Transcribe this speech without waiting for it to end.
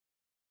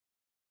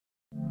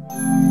I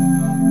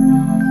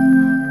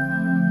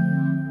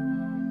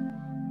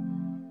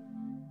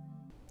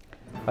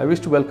wish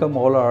to welcome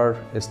all our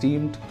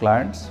esteemed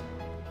clients,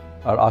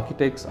 our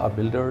architects, our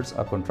builders,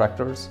 our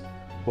contractors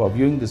who are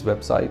viewing this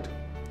website,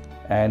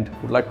 and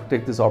would like to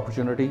take this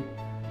opportunity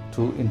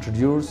to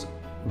introduce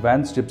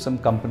Vans Gypsum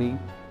Company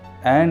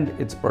and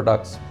its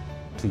products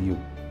to you.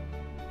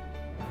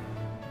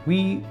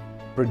 We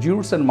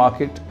produce and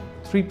market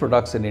 3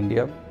 products in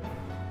India,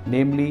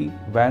 namely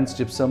Vans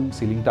Gypsum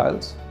ceiling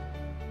tiles,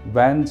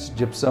 Vans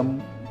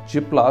Gypsum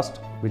Gyplast,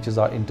 which is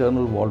our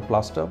internal wall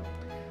plaster,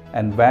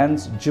 and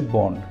Vans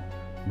Gypbond,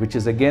 which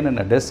is again an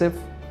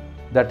adhesive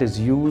that is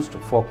used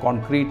for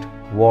concrete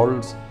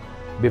walls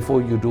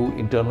before you do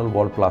internal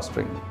wall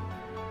plastering.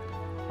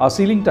 Our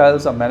ceiling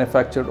tiles are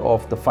manufactured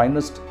of the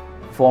finest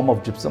form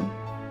of gypsum,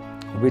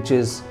 which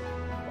is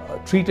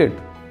treated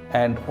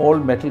and all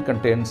metal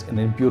contents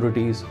and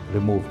impurities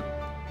removed.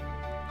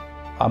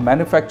 Our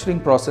manufacturing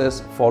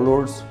process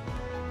follows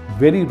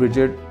very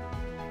rigid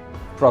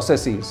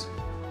processes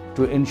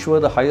to ensure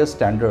the highest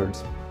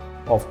standards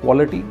of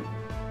quality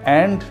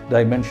and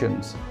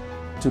dimensions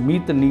to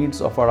meet the needs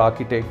of our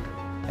architect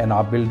and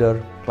our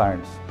builder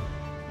clients.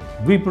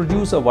 We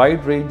produce a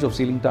wide range of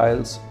ceiling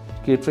tiles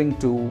catering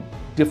to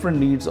different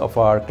needs of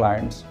our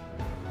clients,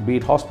 be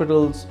it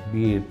hospitals,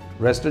 be it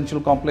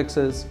residential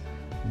complexes,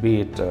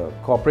 be it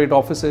corporate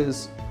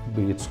offices,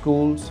 be it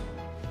schools,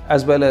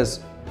 as well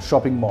as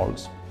shopping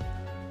malls.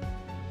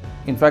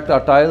 In fact,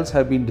 our tiles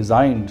have been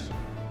designed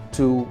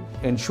to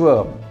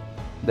ensure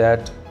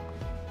that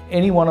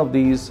any one of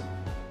these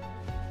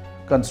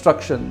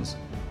constructions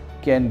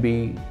can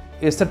be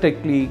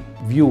aesthetically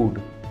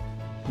viewed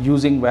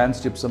using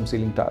Vans Gypsum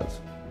ceiling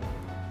tiles.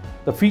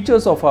 The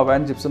features of our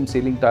Vans Gypsum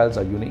ceiling tiles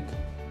are unique.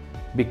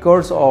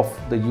 Because of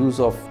the use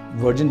of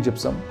virgin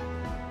gypsum,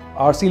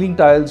 our ceiling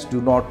tiles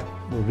do not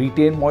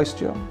retain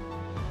moisture,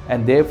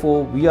 and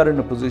therefore we are in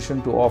a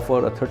position to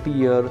offer a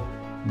 30-year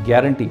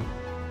guarantee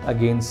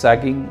against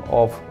sagging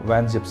of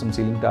Vans Gypsum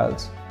ceiling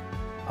tiles.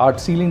 Our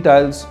ceiling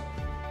tiles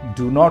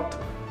do not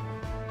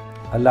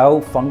allow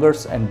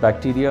fungus and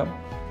bacteria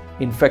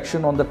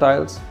infection on the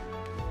tiles,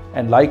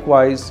 and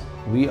likewise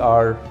we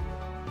are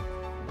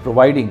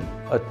providing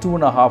a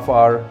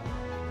 2.5-hour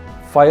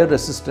fire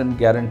resistant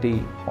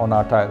guarantee on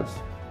our tiles.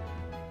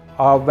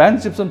 Our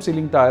Vans Gypsum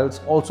ceiling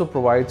tiles also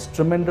provides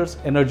tremendous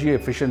energy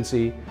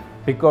efficiency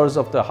because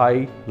of the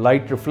high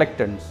light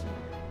reflectance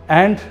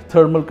and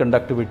thermal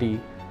conductivity.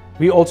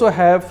 We also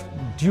have,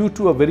 due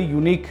to a very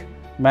unique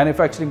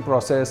manufacturing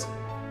process,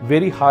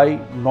 very high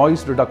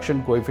noise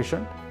reduction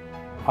coefficient.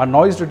 Our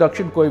noise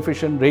reduction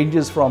coefficient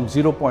ranges from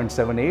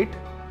 0.78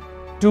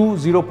 to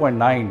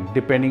 0.9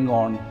 depending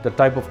on the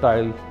type of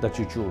tile that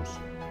you choose.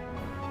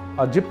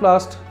 Our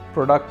Gyplast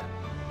product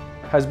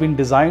has been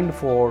designed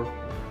for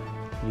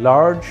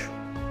large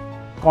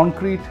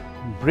concrete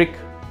brick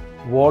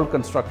wall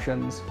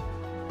constructions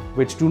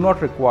which do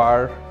not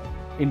require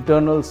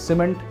internal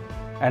cement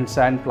and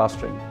sand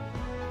plastering.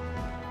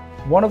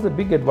 One of the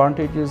big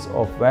advantages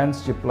of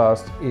Vans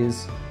Gyplast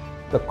is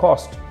the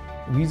cost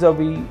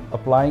vis-a-vis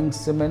applying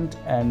cement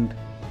and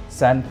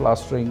sand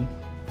plastering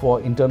for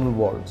internal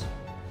walls.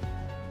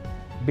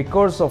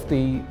 Because of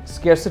the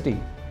scarcity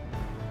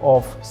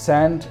of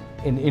sand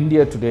in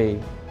India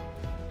today,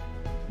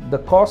 the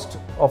cost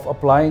of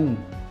applying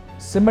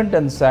cement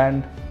and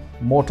sand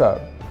mortar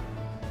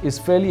is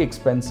fairly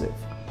expensive.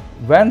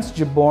 Vans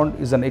Gypbond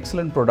is an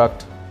excellent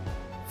product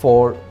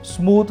for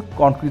smooth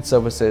concrete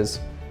surfaces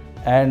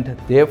and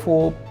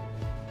therefore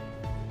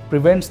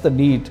prevents the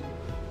need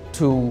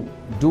to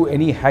do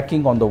any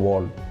hacking on the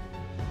wall.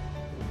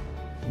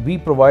 We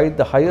provide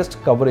the highest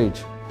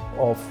coverage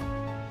of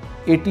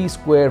 80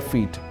 square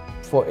feet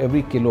for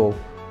every kilo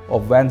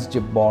of Vans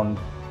Gypbond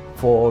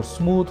for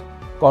smooth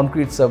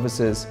concrete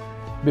surfaces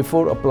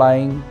before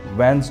applying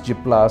Vans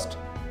Gyplast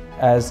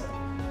as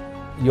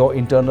your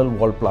internal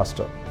wall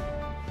plaster.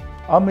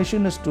 Our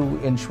mission is to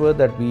ensure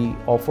that we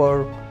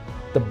offer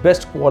the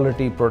best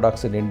quality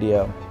products in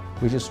India,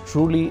 which is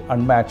truly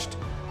unmatched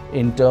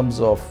in terms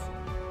of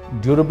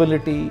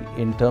durability,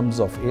 in terms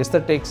of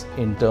aesthetics,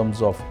 in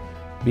terms of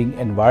being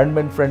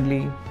environment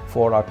friendly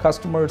for our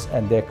customers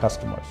and their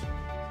customers.